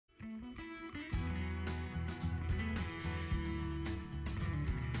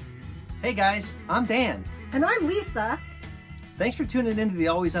Hey guys, I'm Dan. And I'm Lisa. Thanks for tuning into the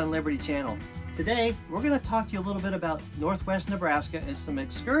Always on Liberty channel. Today, we're going to talk to you a little bit about Northwest Nebraska and some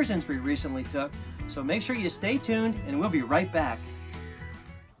excursions we recently took. So make sure you stay tuned and we'll be right back.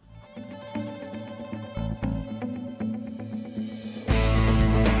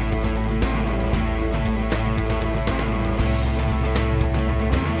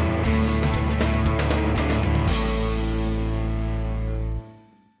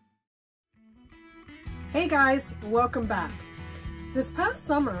 Hey guys, welcome back. This past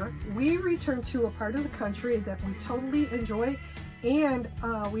summer, we returned to a part of the country that we totally enjoy and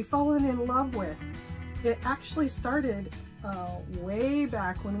we've fallen in love with. It actually started way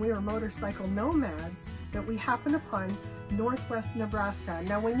back when we were motorcycle nomads that we happened upon Northwest Nebraska.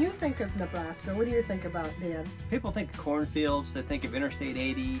 Now, when you think of Nebraska, what do you think about, Dan? People think of cornfields, they think of Interstate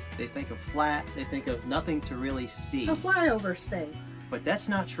 80, they think of flat, they think of nothing to really see. A flyover state. But that's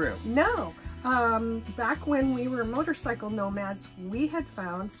not true. No. Back when we were motorcycle nomads, we had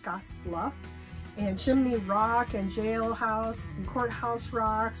found Scotts Bluff and Chimney Rock and Jailhouse and Courthouse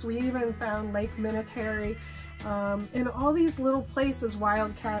Rocks. We even found Lake Minnetonka and all these little places,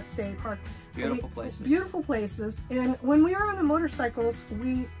 Wildcat State Park. Beautiful places. Beautiful places. And when we were on the motorcycles,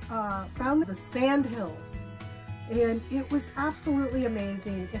 we found the sand hills. And it was absolutely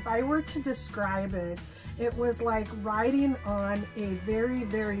amazing. If I were to describe it, it was like riding on a very,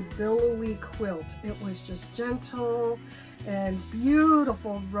 very billowy quilt. It was just gentle and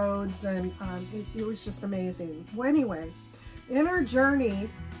beautiful roads, and it was just amazing. Well, anyway, in our journey,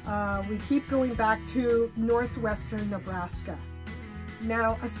 we keep going back to northwestern Nebraska.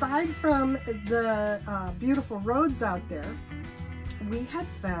 Now, aside from the beautiful roads out there, we had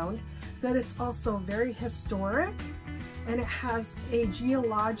found that it's also very historic and it has a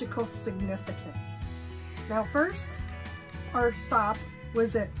geological significance. Now first, our stop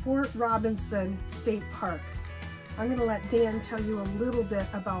was at Fort Robinson State Park. I'm going to let Dan tell you a little bit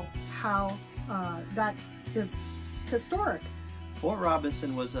about how that is historic. Fort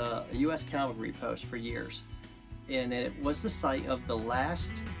Robinson was a U.S. cavalry post for years, and it was the site of the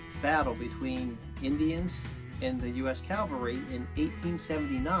last battle between Indians and the U.S. cavalry in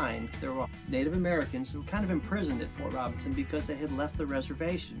 1879. There were Native Americans who were kind of imprisoned at Fort Robinson because they had left the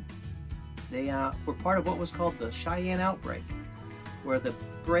reservation. They were part of what was called the Cheyenne Outbreak, where the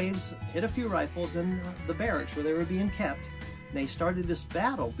Braves hit a few rifles in the barracks where they were being kept. And they started this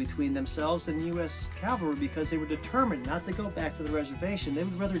battle between themselves and the U.S. cavalry because they were determined not to go back to the reservation. They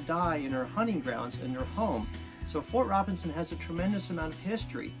would rather die in their hunting grounds and their home. So Fort Robinson has a tremendous amount of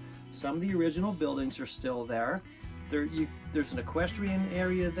history. Some of the original buildings are still there. There's an equestrian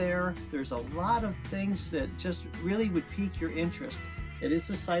area there. There's a lot of things that just really would pique your interest. It is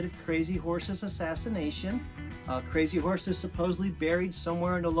the site of Crazy Horse's assassination. Crazy Horse is supposedly buried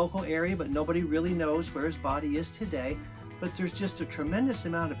somewhere in the local area, but nobody really knows where his body is today. But there's just a tremendous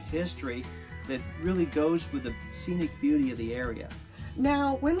amount of history that really goes with the scenic beauty of the area.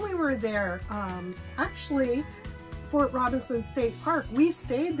 Now, when we were there, actually, Fort Robinson State Park, we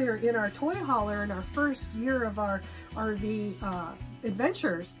stayed there in our toy hauler in our first year of our RV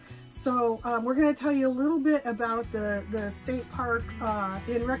adventures. So we're going to tell you a little bit about the state park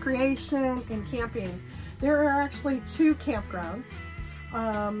in recreation and camping. There are actually two campgrounds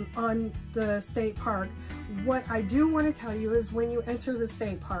on the state park. What I do want to tell you is when you enter the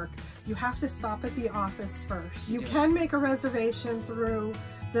state park, you have to stop at the office first. You can make a reservation through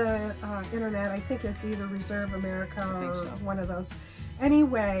the internet. I think it's either Reserve America or one of those.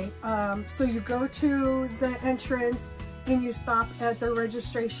 Anyway, so you go to the entrance and you stop at the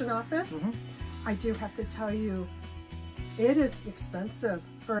registration office. I do have to tell you, it is expensive.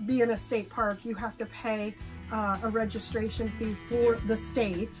 For being a state park, you have to pay a registration fee for the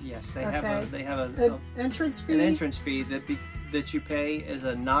state. Yes, they have an entrance fee. An entrance fee that you pay as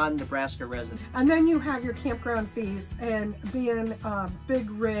a non-Nebraska resident. And then you have your campground fees, and being a big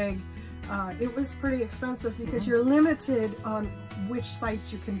rig, it was pretty expensive because you're limited on which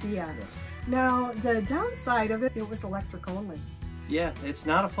sites you can be at. Now, the downside of it, it was electric only. Yeah, it's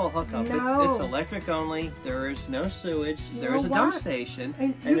not a full hookup. No. It's electric only. There is no sewage. There is a dump station,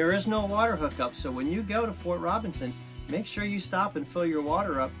 and there is no water hookup. So when you go to Fort Robinson, make sure you stop and fill your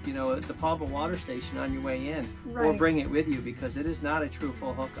water up, you know, at the Palma water station on your way in, or bring it with you, because it is not a true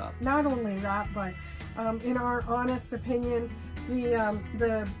full hookup. Not only that, but in our honest opinion,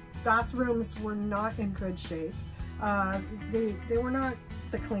 the bathrooms were not in good shape. They were not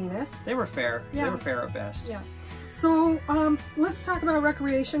the cleanest. They were fair. Yeah. They were fair at best. Yeah. So let's talk about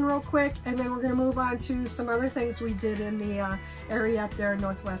recreation real quick, and then we're going to move on to some other things we did in the area up there in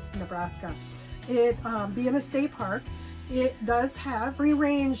northwest Nebraska. It being a state park, It does have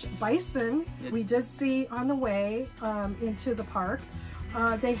free-range bison. We did see on the way into the park.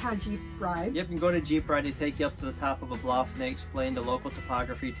 They had Jeep ride. Yep, you can go to Jeep ride. They take you up to the top of a bluff and they explain the local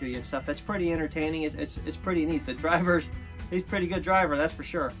topography to you and stuff. It's pretty entertaining. It's pretty neat. The driver's, he's a pretty good driver, that's for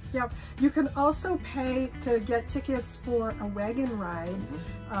sure. Yep. You can also pay to get tickets for a wagon ride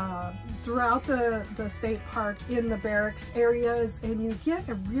throughout the state park in the barracks areas, and you get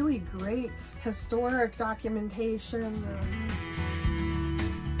a really great historic documentation.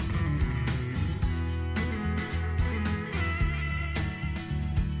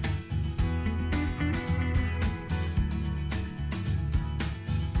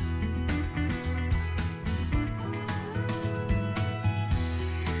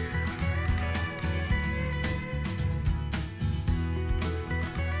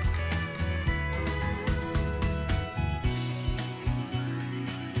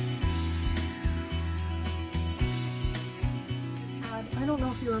 I don't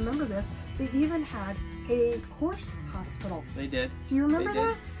know if you remember this, they even had a horse hospital. They did. Do you remember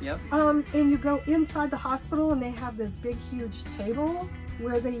that? Yep. And you go inside the hospital and they have this big huge table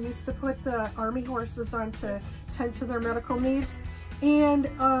where they used to put the army horses on to tend to their medical needs. And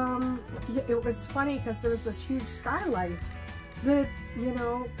it was funny because there was this huge skylight that, you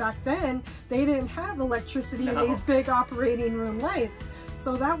know, back then they didn't have electricity in these big operating room lights.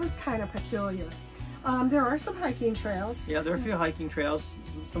 So that was kind of peculiar. There are some hiking trails. Yeah, there are a few hiking trails,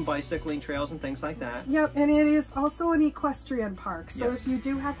 some bicycling trails and things like that. Yep, and it is also an equestrian park. So Yes. if you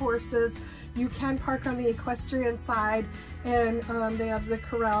do have horses, you can park on the equestrian side, and they have the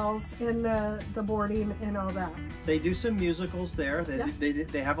corrals and the boarding and all that. They do some musicals there.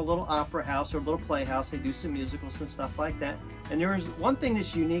 They have a little opera house or a little playhouse. They do some musicals and stuff like that. And there is one thing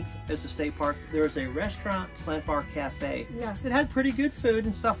that's unique as a state park. There is a restaurant / bar cafe. Yes. It had pretty good food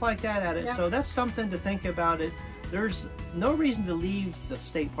and stuff like that at it. Yep. So that's something to think about it. There's no reason to leave the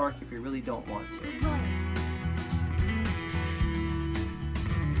state park if you really don't want to. Right.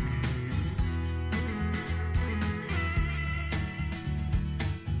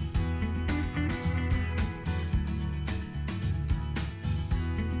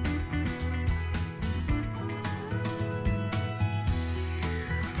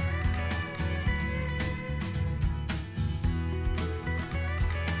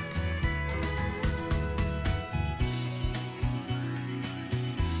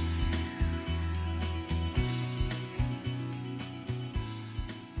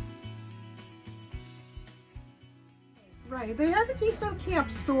 Right, they had a decent camp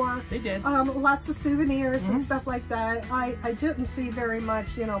store. They did. Lots of souvenirs and stuff like that. I didn't see very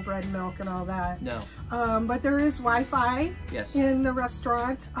much, you know, bread and milk and all that. No. But there is Wi-Fi Yes. in the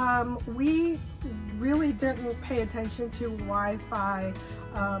restaurant. We really didn't pay attention to Wi-Fi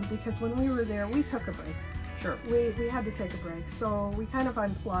because when we were there, we took a break. Sure. We had to take a break, so we kind of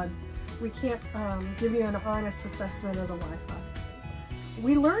unplugged. We can't give you an honest assessment of the Wi-Fi.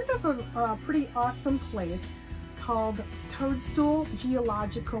 We learned of a pretty awesome place called Toadstool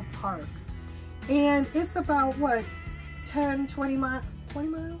Geological Park. And it's about, what, 10, 20 miles?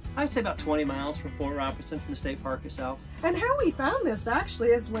 I'd say about 20 miles from Fort Robertson, from the state park itself. And how we found this actually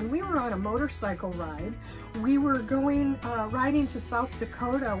is when we were on a motorcycle ride. We were going riding to South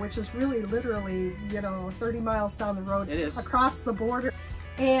Dakota, which is really literally, you know, 30 miles down the road. It is. Across the border.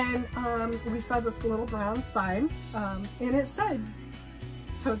 And we saw this little brown sign and it said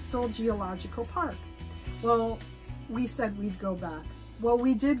Toadstool Geological Park. Well, we said we'd go back. Well,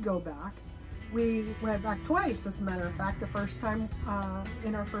 we did go back. We went back twice, as a matter of fact, the first time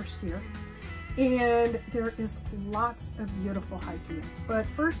in our first year. And there is lots of beautiful hiking. But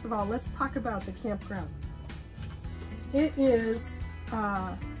first of all, let's talk about the campground. It is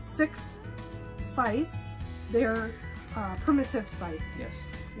 6 sites. They're primitive sites. Yes.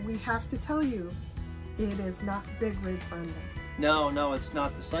 We have to tell you, it is not big rig friendly. No, it's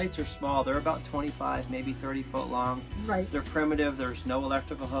not. The sites are small. They're about 25, maybe 30 foot long. Right. They're primitive. There's no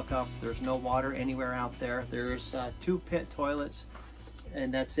electrical hookup. There's no water anywhere out there. There's 2 pit toilets,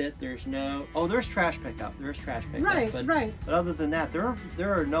 and that's it. There's no... Oh, there's trash pickup. There's trash pickup. Right, right. But other than that, there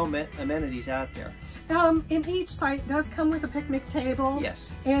are no amenities out there. And each site does come with a picnic table.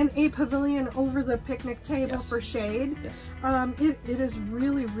 Yes. And a pavilion over the picnic table Yes. for shade. Yes. It is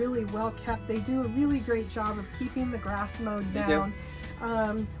really, really well kept. They do a really great job of keeping the grass mowed down.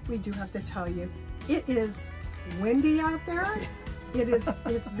 We do have to tell you, it is windy out there.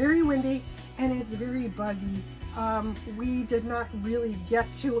 It's very windy and it's very buggy. We did not really get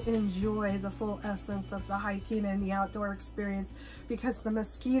to enjoy the full essence of the hiking and the outdoor experience because the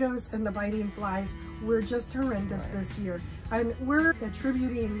mosquitoes and the biting flies were just horrendous this year. And we're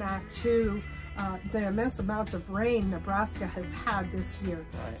attributing that to the immense amount of rain Nebraska has had this year.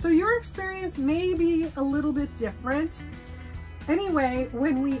 Right. So your experience may be a little bit different. Anyway,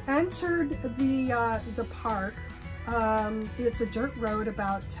 when we entered the park, it's a dirt road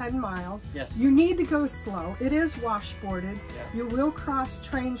about 10 miles. Yes. You need to go slow. It is washboarded. Yeah. You will cross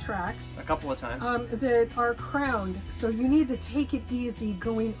train tracks. A couple of times. That are crowned, so you need to take it easy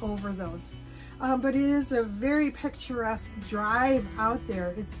going over those. But it is a very picturesque drive out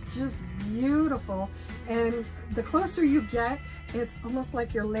there. It's just beautiful. And the closer you get, it's almost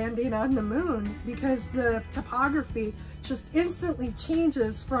like you're landing on the moon, because the topography just instantly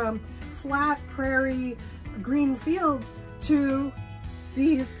changes from flat prairie green fields to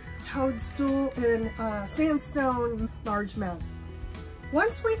these toadstool and sandstone large mounds.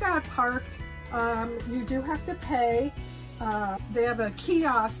 Once we got parked, you do have to pay. They have a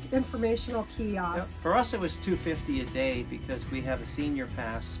kiosk, informational kiosk. Yep. For us, it was $2.50 a day because we have a senior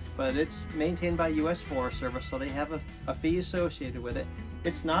pass, but it's maintained by U.S. Forest Service, so they have a fee associated with it.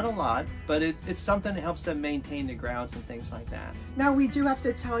 It's not a lot, but it's something that helps them maintain the grounds and things like that. Now, we do have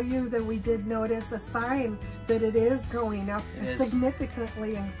to tell you that we did notice a sign that it is going up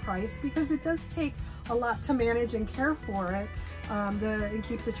significantly in price, because it does take a lot to manage and care for it, and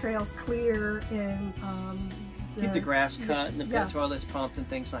keep the trails clear and keep the grass cut and the toilets pumped and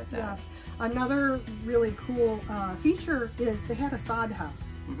things like that. Yeah. Another really cool feature is they had a sod house.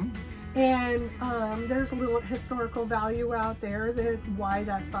 Mm-hmm. And there's a little historical value out there that why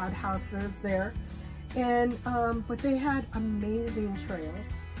that sod house is there. And but they had amazing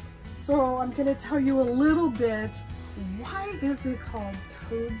trails. So I'm going to tell you a little bit, why is it called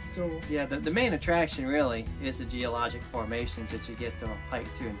Toadstool? Yeah, the main attraction really is the geologic formations that you get to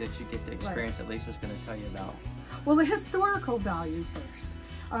hike to and that you get to experience, that Lisa's going to tell you about. Well, the historical value first.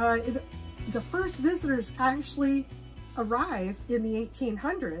 The first visitors actually arrived in the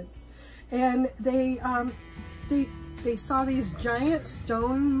 1800s, and they saw these giant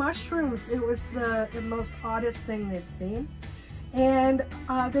stone mushrooms. It was the most oddest thing they've seen. And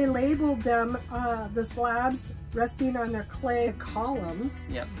they labeled them, the slabs resting on their clay columns,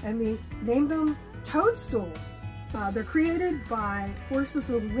 and they named them toadstools. They're created by forces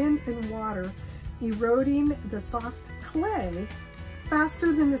of wind and water eroding the soft clay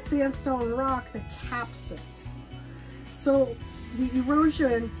faster than the sandstone rock that caps it. So the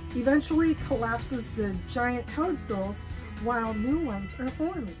erosion eventually collapses the giant toadstools while new ones are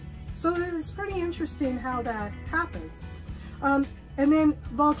forming. So it's pretty interesting how that happens. And then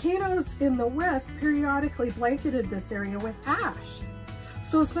volcanoes in the west periodically blanketed this area with ash.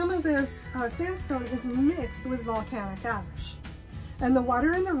 So some of this sandstone is mixed with volcanic ash. And the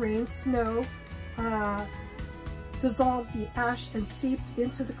water and the rain, snow, dissolved the ash and seeped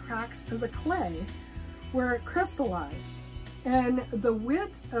into the cracks of the clay where it crystallized. And the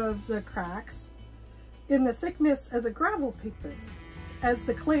width of the cracks in the thickness of the gravel pieces. As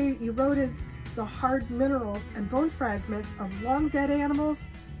the clay eroded, the hard minerals and bone fragments of long dead animals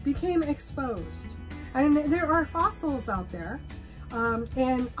became exposed. And there are fossils out there.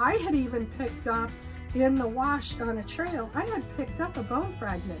 And I had even picked up in the wash on a trail, I had picked up a bone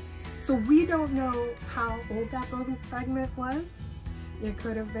fragment. So we don't know how old that bone fragment was. It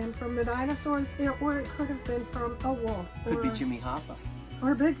could have been from the dinosaurs, or it could have been from a wolf. Could be Jimmy Hoffa.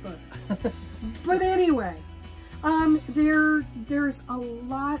 Or Bigfoot. But anyway, there's a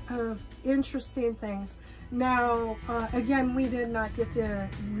lot of interesting things. Now, again, we did not get to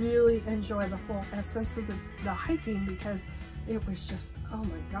really enjoy the full essence of the hiking, because it was just, oh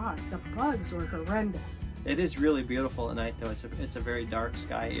my God, the bugs were horrendous. It is really beautiful at night, though. It's a very dark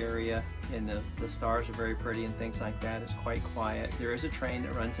sky area, and the stars are very pretty and things like that. It's quite quiet. There is a train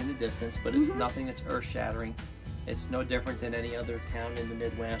that runs in the distance, but it's nothing that's earth-shattering. It's no different than any other town in the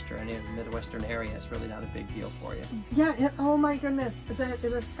Midwest or any of the Midwestern area. It's really not a big deal for you. Yeah, oh my goodness.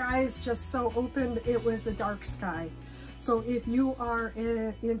 The sky is just so open. It was a dark sky. So if you are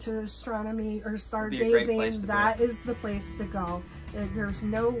into astronomy or stargazing, that is the place to go. There's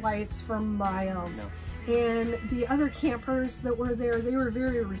no lights for miles. No. And the other campers that were there, they were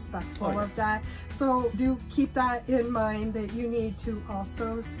very respectful of that. So do keep that in mind, that you need to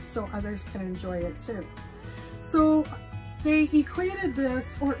also, so others can enjoy it too. So they equated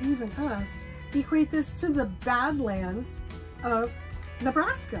this, or even us, equate this to the Badlands of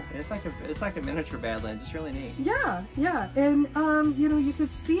Nebraska. It's like a miniature Badlands. It's really neat. Yeah, yeah. And you know, you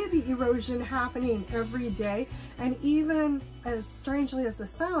could see the erosion happening every day. And even, as strangely as it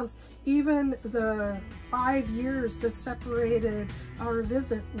sounds, even the 5 years that separated our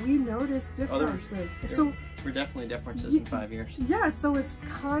visit, we noticed differences. There were definitely differences in 5 years. Yeah, so it's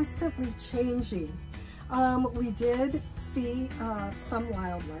constantly changing. We did see some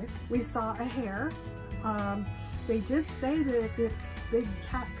wildlife. We saw a hare. They did say that it's big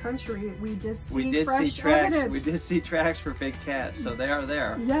cat country. We did see fresh evidence. We did see tracks for big cats, so they are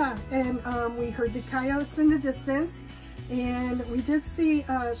there. Yeah, and we heard the coyotes in the distance, and we did see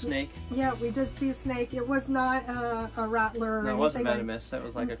a snake. Yeah, we did see a snake. It was not a rattler or no, it wasn't venomous. That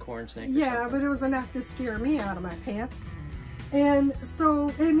was like a corn snake. Yeah, but it was enough to scare me out of my pants. And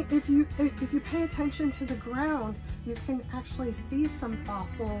so, and if you pay attention to the ground, you can actually see some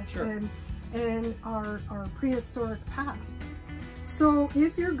fossils. Sure. and our prehistoric past. So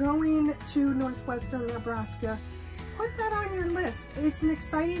if you're going to northwestern Nebraska, put that on your list. It's an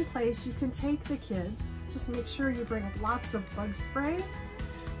exciting place. You can take the kids. Just make sure you bring lots of bug spray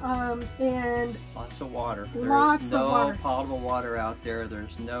and lots of water. Lots of water. There's no potable water out there.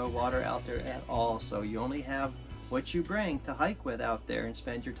 There's no water out there at all. So you only have what you bring to hike with out there and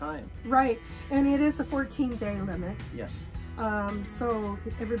spend your time. Right, and it is a 14-day limit. Yes. So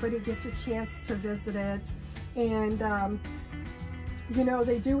everybody gets a chance to visit it, and you know,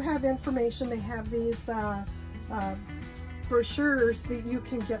 they do have information. They have these brochures that you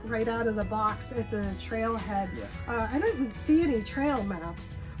can get right out of the box at the trailhead. Yes. I didn't see any trail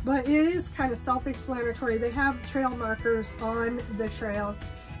maps, but it is kind of self-explanatory. They have trail markers on the trails,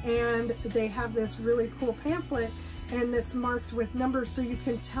 and they have this really cool pamphlet, and it's marked with numbers so you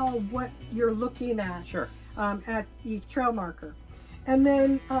can tell what you're looking at. Sure. At each trail marker. And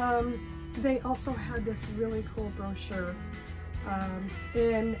then they also had this really cool brochure.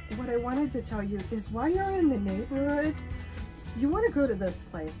 And what I wanted to tell you is while you're in the neighborhood, you want to go to this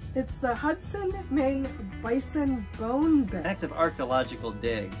place. It's the Hudson Maine Bison Bone Bed. Active archaeological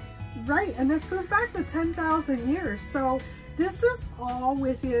dig. Right, and this goes back to 10,000 years. So this is all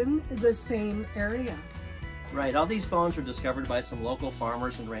within the same area. Right, all these bones were discovered by some local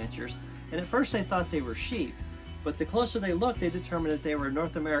farmers and ranchers. And at first they thought they were sheep, but the closer they looked, they determined that they were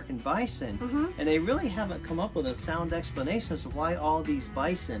North American bison. Mm-hmm. And they really haven't come up with a sound explanation as to why all these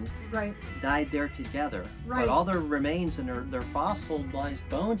bison died there together. Right. But all their remains and their fossilized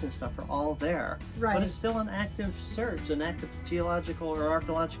bones and stuff are all there. Right. But it's still an active search, an active geological or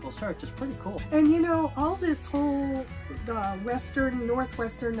archaeological search. It's pretty cool. And you know, all this whole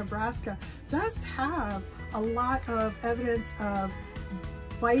northwestern Nebraska does have a lot of evidence of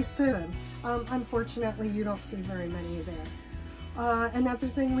bison. Unfortunately, you don't see very many there. Another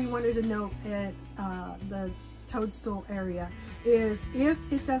thing we wanted to note at the Toadstool area is if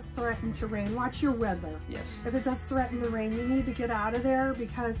it does threaten to rain, watch your weather. Yes. If it does threaten to rain, you need to get out of there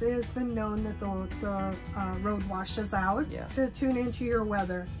because it has been known that the road washes out. Yeah. To tune into your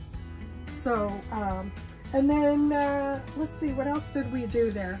weather. So, and then, let's see, what else did we do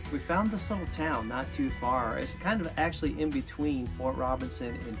there? We found this little town not too far. It's kind of actually in between Fort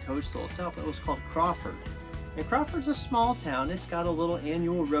Robinson and Toadstool itself. It was called Crawford. And Crawford's a small town. It's got a little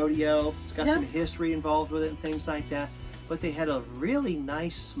annual rodeo. It's got some history involved with it and things like that. But they had a really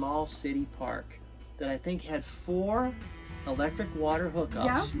nice small city park that I think had 4 electric water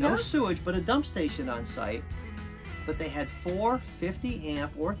hookups. No sewage, but a dump station on site. But they had 4 50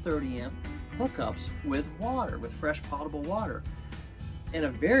 amp or 30 amp hookups with water, with fresh potable water, in a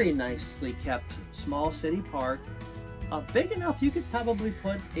very nicely kept small city park, big enough you could probably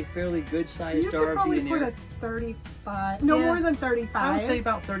put a fairly good sized RV in there. You could probably put a 35, no more than 35. I would say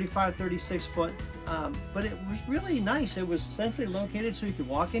about 35, 36 foot, but it was really nice. It was centrally located so you could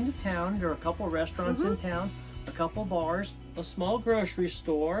walk into town. There are a couple of restaurants in town, a couple bars, a small grocery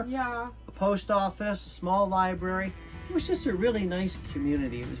store, a post office, a small library. It was just a really nice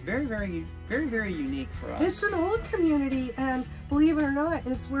community. It was very, very, very, very unique for us. It's an old community, and believe it or not,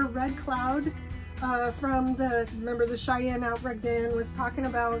 it's where Red Cloud from remember the Cheyenne Outbreak Dan was talking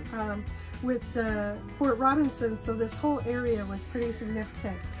about with Fort Robinson, so this whole area was pretty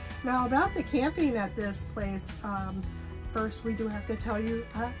significant. Now about the camping at this place, first we do have to tell you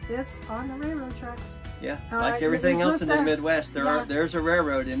it's on the railroad tracks. Yeah, like everything else in the Midwest, there's a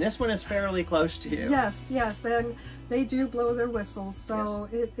railroad, and this one is fairly close to you. Yes, yes, and they do blow their whistles, so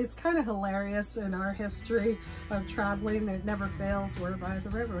it's kind of hilarious in our history of traveling. It never fails, we're by the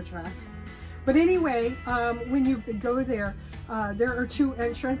railroad tracks. But anyway, when you go there, there are 2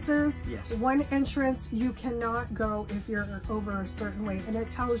 entrances. Yes. One entrance you cannot go if you're over a certain weight, and it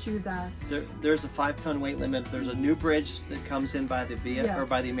tells you that. There's a 5-ton weight limit. There's a new bridge that comes in by the or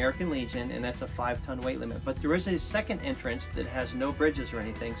by the American Legion, and that's a 5-ton weight limit. But there is a second entrance that has no bridges or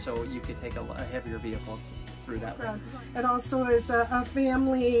anything, so you could take a heavier vehicle through that way. It also is a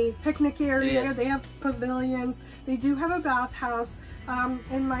family picnic area. They have pavilions. They do have a bathhouse.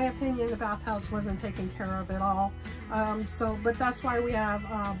 In my opinion, the bathhouse wasn't taken care of at all. But that's why we have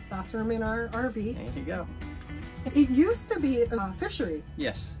a bathroom in our RV. There you go. It used to be a fishery.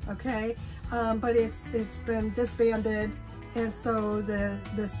 Yes. Okay, but it's been disbanded, and so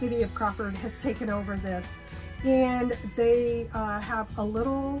the city of Crawford has taken over this. And they have a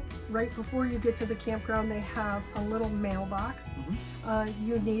little, right before you get to the campground, they have a little mailbox.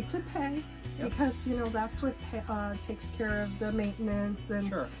 You need to pay because, you know, that's what takes care of the maintenance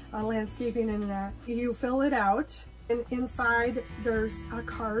and landscaping and that. You fill it out, and inside there's a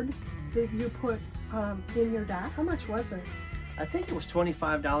card that you put in your DAC. How much was it? I think it was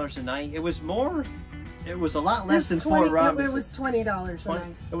 $25 a night. It was more. It was a lot less than Fort Robinson. It was $20 a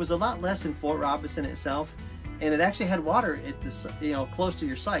night. It was a lot less than Fort Robinson itself. And it actually had water at the, you know, close to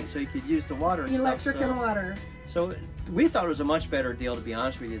your site, so you could use the water and electric and water. So we thought it was a much better deal, to be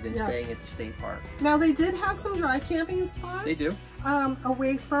honest with you, than staying at the state park. Now they did have some dry camping spots. They do.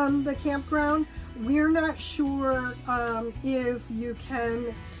 Away from the campground. We're not sure if you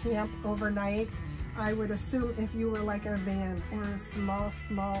can camp overnight. I would assume if you were like a van or a small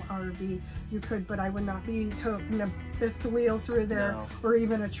RV, you could, but I would not be toting a fifth wheel through there or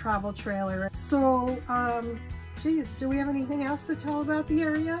even a travel trailer. So, geez, do we have anything else to tell about the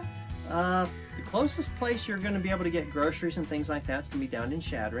area? The closest place you're going to be able to get groceries and things like that is going to be down in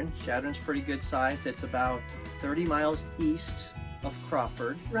Chadron. Chadron's pretty good size. It's about 30 miles east of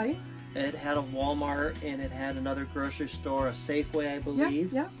Crawford. Right. It had a Walmart and it had another grocery store, a Safeway, I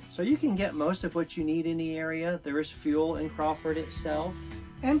believe. Yeah. So you can get most of what you need in the area. There is fuel in Crawford itself.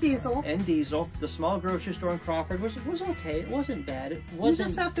 And diesel. And diesel. The small grocery store in Crawford was okay. It wasn't bad. It wasn't. You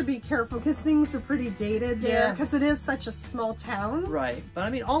just have to be careful because things are pretty dated there because it is such a small town. Right. But I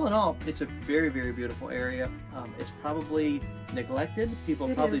mean, all in all, it's a very, very beautiful area. It's probably neglected. People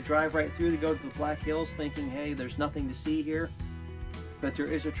probably drive right through to go to the Black Hills thinking, hey, there's nothing to see here. But there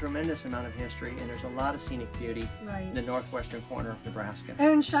is a tremendous amount of history, and there's a lot of scenic beauty in the northwestern corner of Nebraska.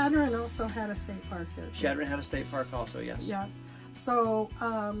 And Chadron also had a state park there. Chadron had a state park also, yes. Yeah. So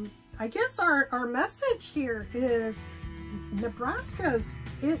I guess our message here is Nebraska's,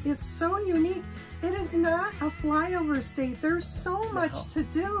 it's so unique. It is not a flyover state. There's so much to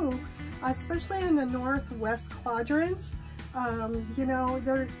do, especially in the northwest quadrant. You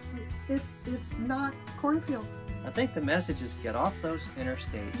know, it's not cornfields. I think the message is get off those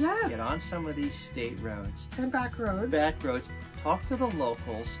interstates. Yes. Get on some of these state roads. And back roads. Back roads. Talk to the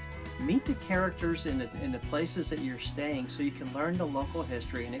locals. Meet the characters in the places that you're staying so you can learn the local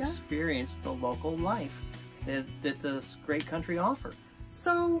history and experience the local life that this great country offers.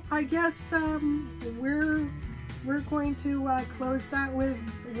 So I guess we're going to close that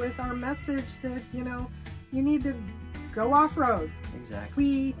with our message that, you know, you need to go off-road. Exactly.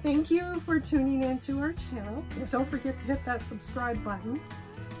 We thank you for tuning into our channel. Don't forget to hit that subscribe button,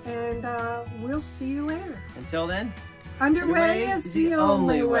 and we'll see you later. Until then, underway is the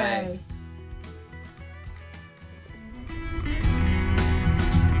only way.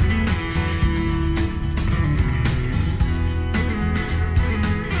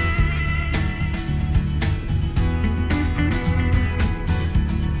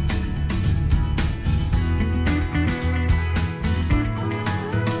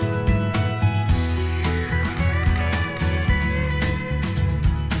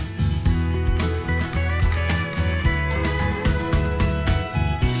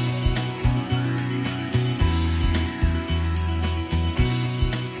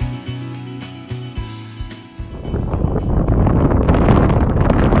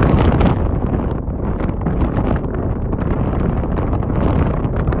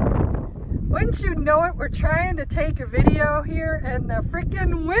 You know it, we're trying to take a video here and the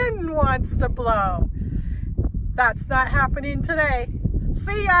freaking wind wants to blow. That's not happening today.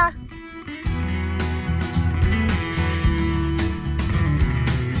 See ya!